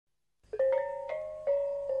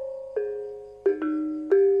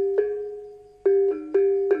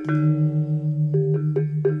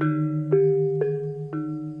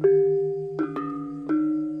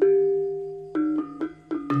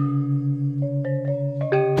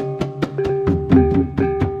Hello,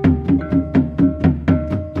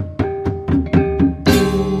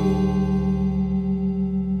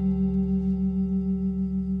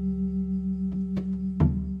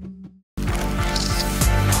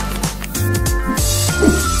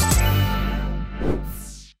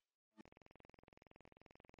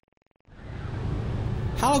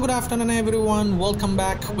 good afternoon everyone. Welcome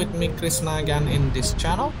back with me Krishna again in this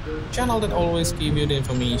channel that always give you the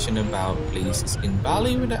information about places in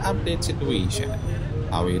Bali with the update situation.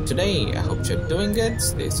 How are you today? I hope you're doing good,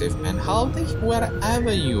 stay safe and healthy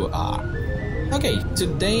wherever you are. Okay,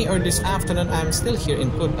 today or this afternoon I'm still here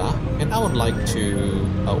in Kuta and I would like to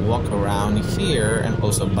walk around here and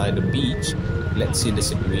also by the beach. Let's see the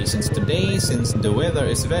situations today since the weather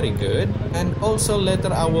is very good, and also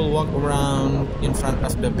later I will walk around in front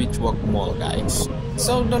of the beach walk mall, guys.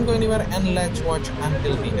 So don't go anywhere and let's watch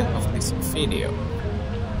until the end of this video.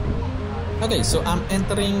 Okay, so I'm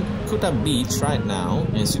entering Kuta Beach right now.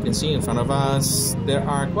 As you can see in front of us, there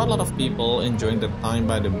are quite a lot of people enjoying the time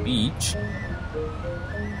by the beach.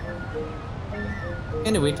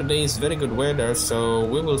 Anyway, today is very good weather, so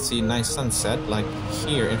we will see nice sunset like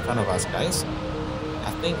here in front of us, guys. I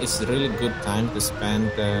think it's a really good time to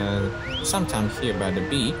spend some time here by the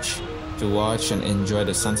beach to watch and enjoy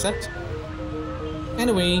the sunset.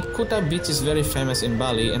 Anyway, Kuta Beach is very famous in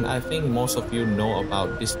Bali and I think most of you know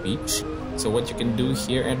about this beach. So what you can do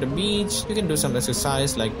here at the beach, you can do some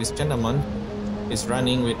exercise like this gentleman is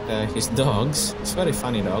running with his dogs. It's very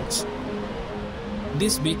funny dogs.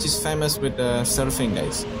 This beach is famous with surfing,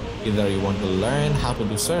 guys. Either you want to learn how to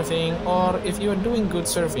do surfing, or if you are doing good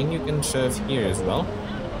surfing, you can surf here as well.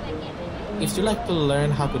 If you like to learn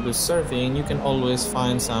how to do surfing, you can always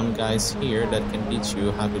find some guys here that can teach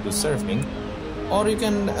you how to do surfing. Or you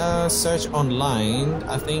can search online.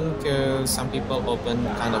 I think some people open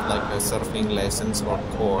kind of like a surfing lessons or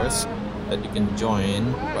course that you can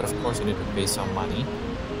join, but of course you need to pay some money.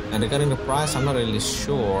 And regarding the price, I'm not really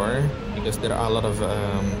sure because there are a lot of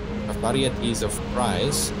varieties of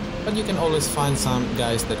price. But you can always find some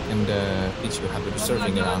guys that can teach you how to do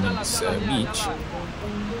surfing around in this beach.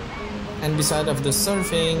 And beside of the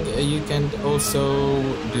surfing, you can also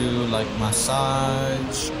do like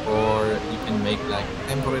massage, or you can make like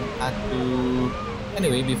temporary tattoo.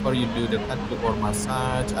 Anyway, before you do the tattoo or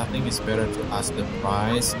massage, I think it's better to ask the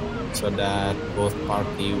price so that both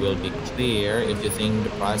party will be clear. If you think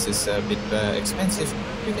the price is a bit expensive,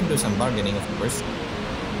 you can do some bargaining, of course.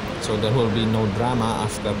 So there will be no drama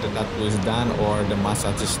after the tattoo is done or the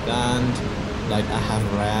massage is done. Like I have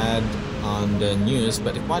read on the news,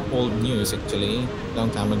 but quite old news actually.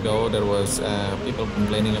 Long time ago, there was people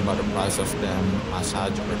complaining about the price of the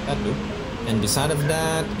massage or tattoo. And beside of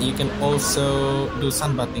that, you can also do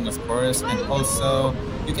sunbathing, of course, and also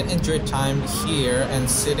you can enjoy time here and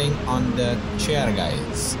sitting on the chair,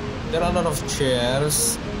 guys. There are a lot of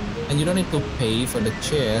chairs, and you don't need to pay for the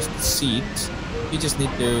chairs to sit. You just need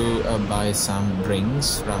to buy some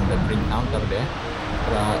drinks from the drink counter there.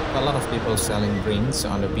 There are a lot of people selling drinks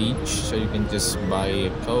on the beach, so you can just buy a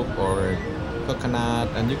Coke or coconut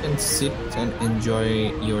and you can sit and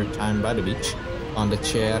enjoy your time by the beach on the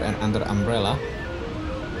chair and under umbrella.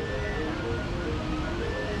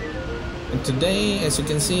 And today, as you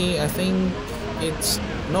can see, I think it's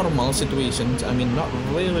normal situations. I mean, not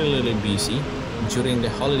really busy. During the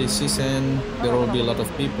holiday season, there will be a lot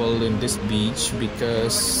of people in this beach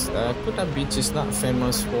because Kuta Beach is not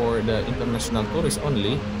famous for the international tourists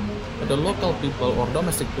only, but the local people or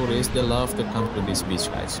domestic tourists, they love to come to this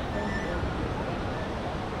beach, guys.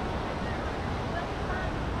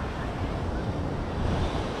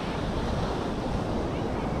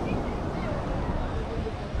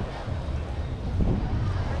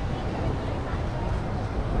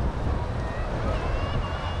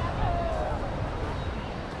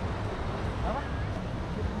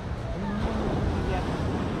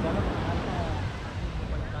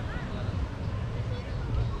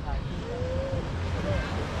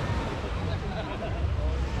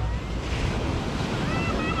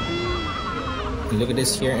 Look at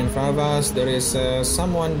this here in front of us. There is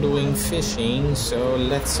someone doing fishing, so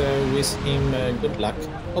let's wish him good luck.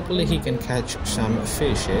 Hopefully he can catch some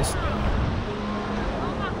fishes.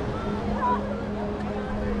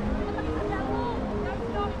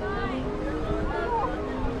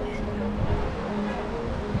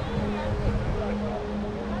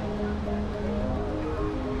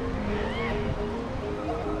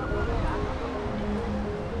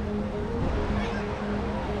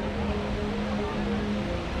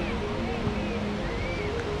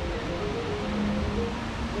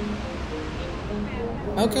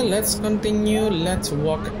 Okay, let's continue. Let's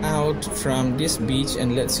walk out from this beach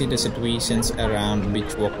and let's see the situations around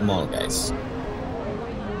Beach Walk Mall, guys.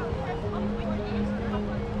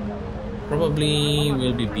 Probably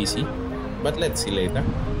will be busy, but let's see later.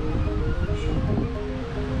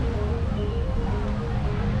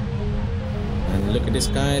 And look at this,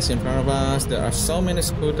 guys, in front of us. There are so many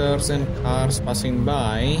scooters and cars passing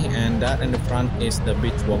by, and that in the front is the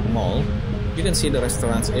Beach Walk Mall. You can see the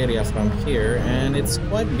restaurants area from here, and it's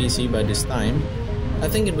quite busy by this time. I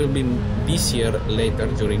think it will be busier later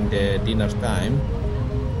during the dinner time.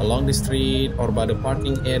 Along the street or by the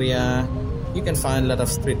parking area, you can find a lot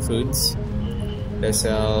of street foods. They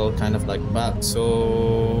sell kind of like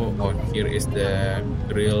bakso, or here is the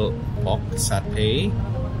grilled pork satay.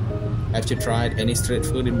 Have you tried any street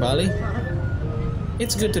food in Bali?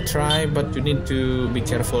 It's good to try, but you need to be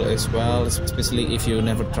careful as well, especially if you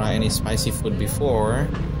never try any spicy food before.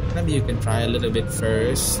 Maybe you can try a little bit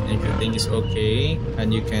first, if you think it's okay,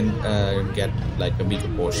 and you can get like a big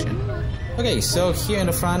portion. Okay, so here in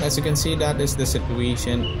the front, as you can see, that is the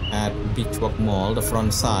situation at Beach Walk Mall, the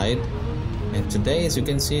front side. And today, as you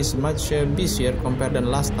can see, is much busier compared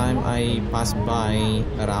than last time I passed by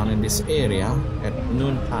around in this area at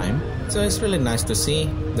noon time. So it's really nice to see.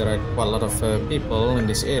 There are quite a lot of people in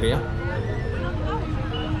this area.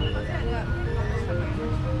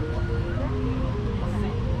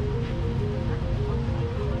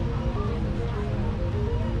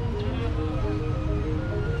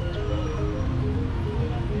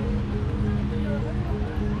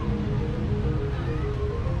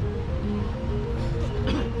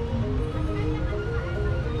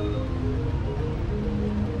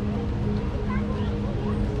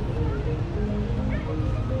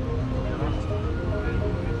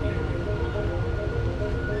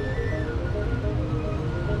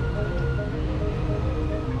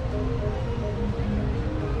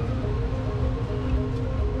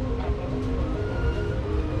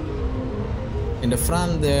 In the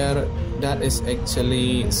front there, that is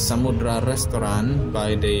actually Samudra restaurant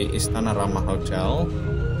by the Istana Rama Hotel.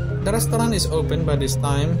 The restaurant is open by this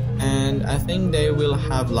time, and I think they will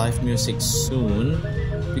have live music soon,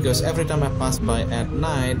 because every time I pass by at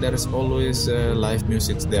night, there is always live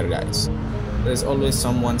music there, guys. There's always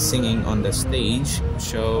someone singing on the stage,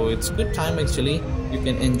 so it's good time actually. You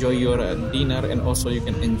can enjoy your dinner, and also you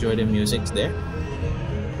can enjoy the music there.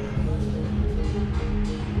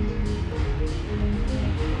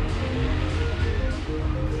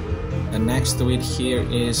 And next to it here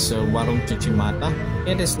is Warung Cuci Mata.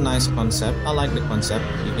 It is nice concept. I like the concept.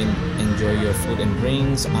 You can enjoy your food and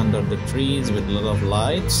drinks under the trees with a lot of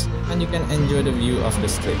lights, and you can enjoy the view of the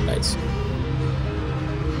street, guys.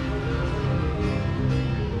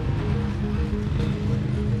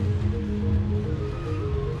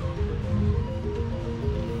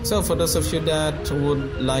 So for those of you that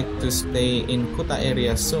would like to stay in Kuta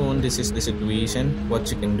area soon, this is the situation,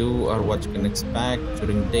 what you can do or what you can expect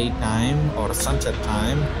during daytime or sunset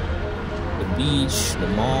time, the beach, the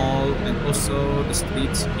mall, and also the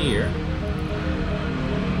streets here.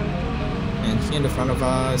 And here in the front of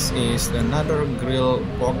us is another grilled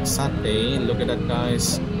pork satay. Look at that,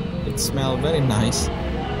 guys. It smells very nice.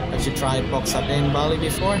 Have you tried pork satay in Bali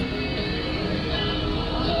before?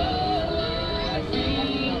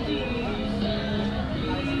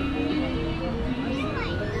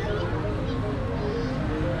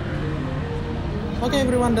 Okay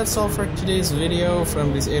everyone, that's all for today's video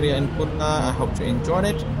from this area in Kuta. I hope you enjoyed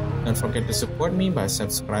it. Don't forget to support me by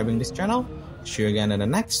subscribing this channel. See you again in the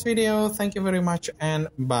next video. Thank you very much and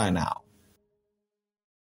bye now.